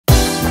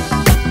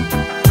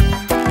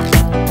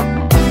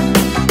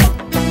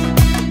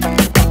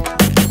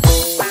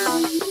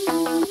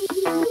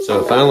So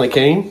it finally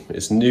came.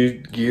 It's New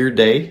Gear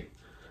Day.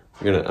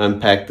 We're gonna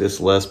unpack this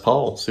Les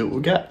Paul, see what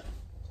we got.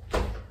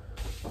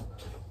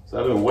 So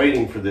I've been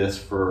waiting for this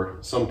for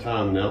some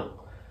time now.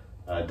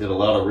 I did a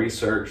lot of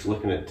research,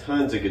 looking at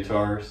tons of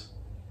guitars,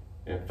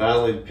 and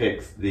finally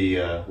picked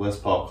the Les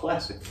Paul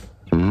Classic.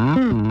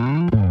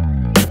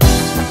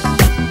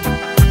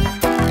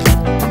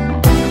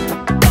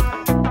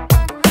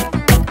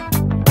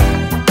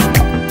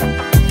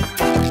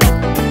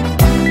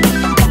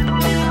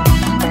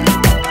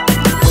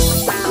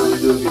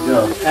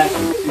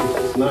 Packing too,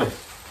 it's nice.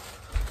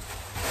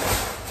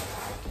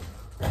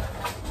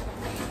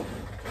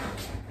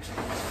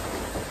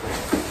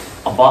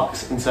 A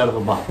box inside of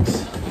a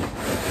box.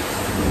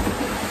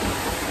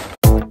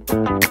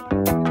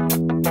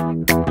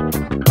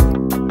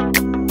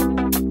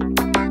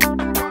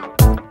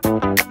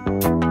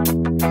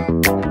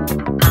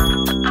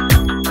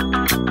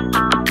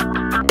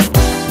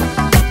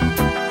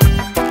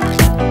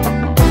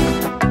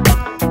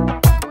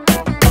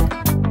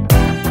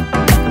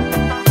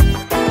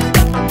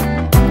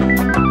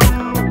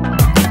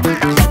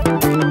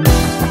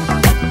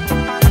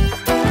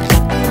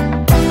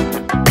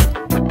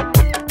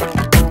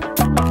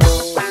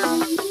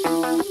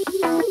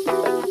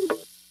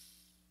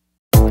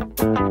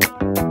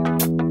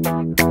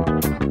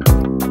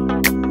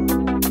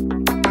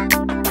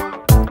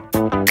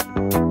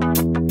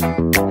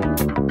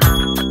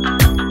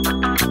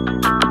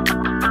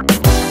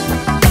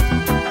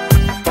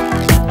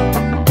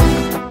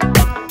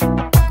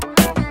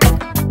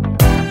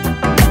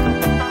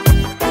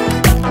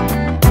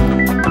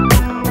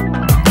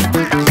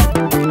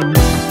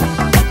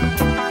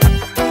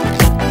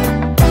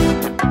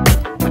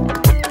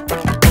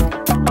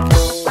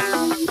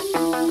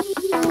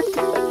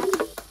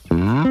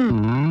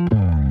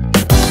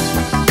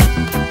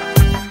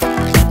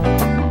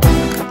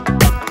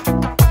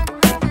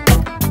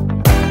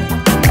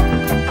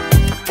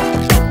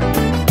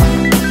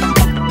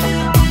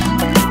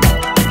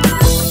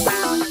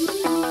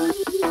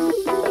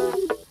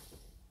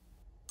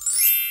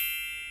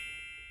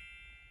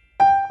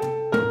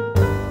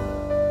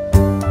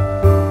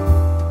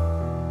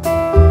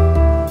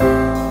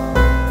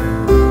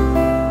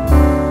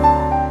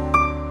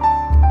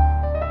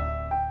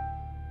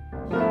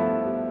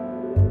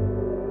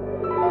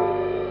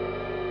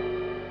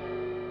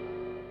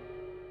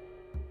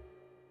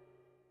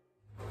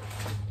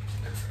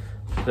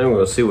 Then we're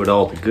going to see what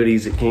all the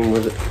goodies that came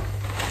with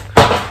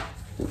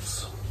it.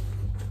 Oops.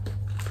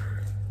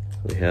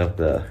 We have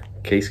the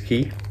case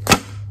key.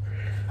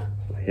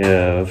 We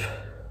have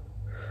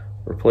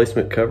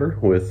replacement cover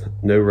with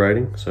no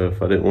writing, so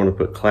if I didn't want to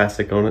put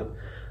classic on it,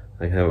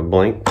 I can have a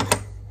blank.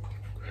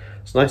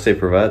 It's nice they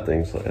provide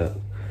things like that.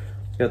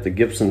 Got the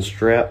Gibson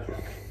strap. You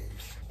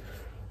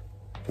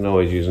can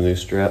always use a new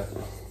strap.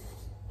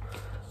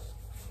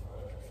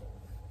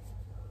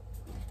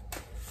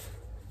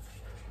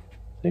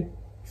 See?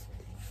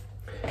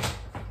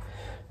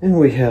 And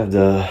we have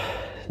the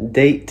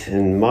date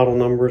and model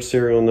number,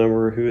 serial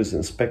number, who is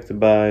inspected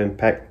by and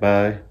packed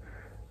by,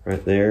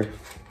 right there.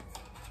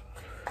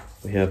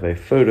 We have a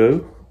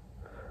photo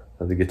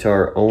of the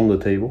guitar on the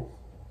table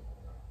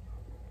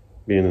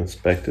being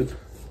inspected.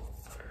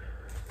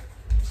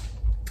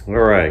 All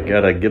right,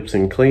 got a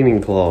Gibson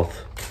cleaning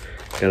cloth.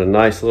 Got a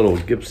nice little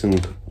Gibson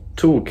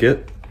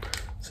toolkit.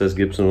 It says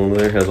Gibson on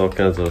there, has all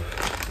kinds of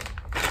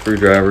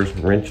screwdrivers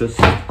and wrenches.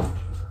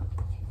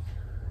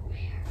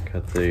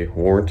 Got the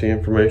warranty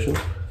information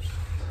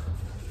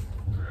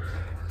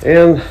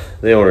and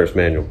the owner's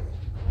manual.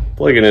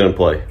 Plug it in and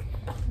play.